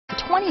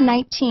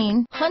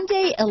2019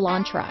 Hyundai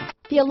Elantra.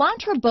 The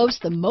Elantra boasts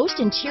the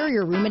most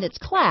interior room in its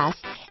class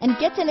and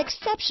gets an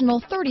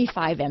exceptional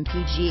 35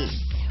 mpg.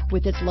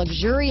 With its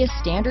luxurious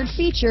standard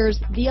features,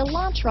 the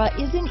Elantra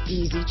is an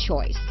easy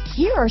choice.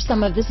 Here are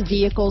some of this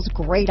vehicle's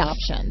great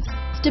options: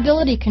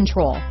 stability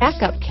control,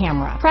 backup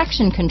camera,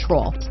 traction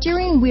control,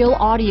 steering wheel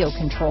audio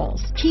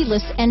controls,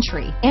 keyless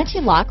entry,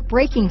 anti-lock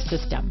braking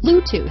system,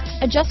 Bluetooth,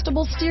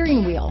 adjustable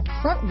steering wheel,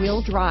 front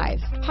wheel drive,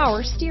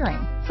 power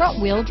steering,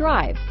 front wheel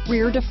drive,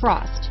 rear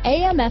defrost,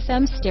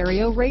 AM/FM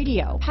stereo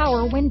radio,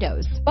 power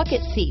windows,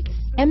 bucket seats,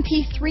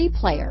 MP3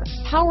 player,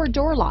 power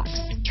door locks,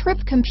 trip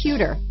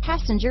computer,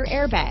 passenger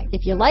airbag.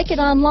 If you like it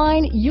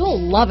online, you'll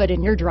love it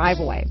in your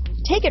driveway.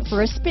 Take it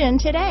for a spin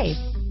today.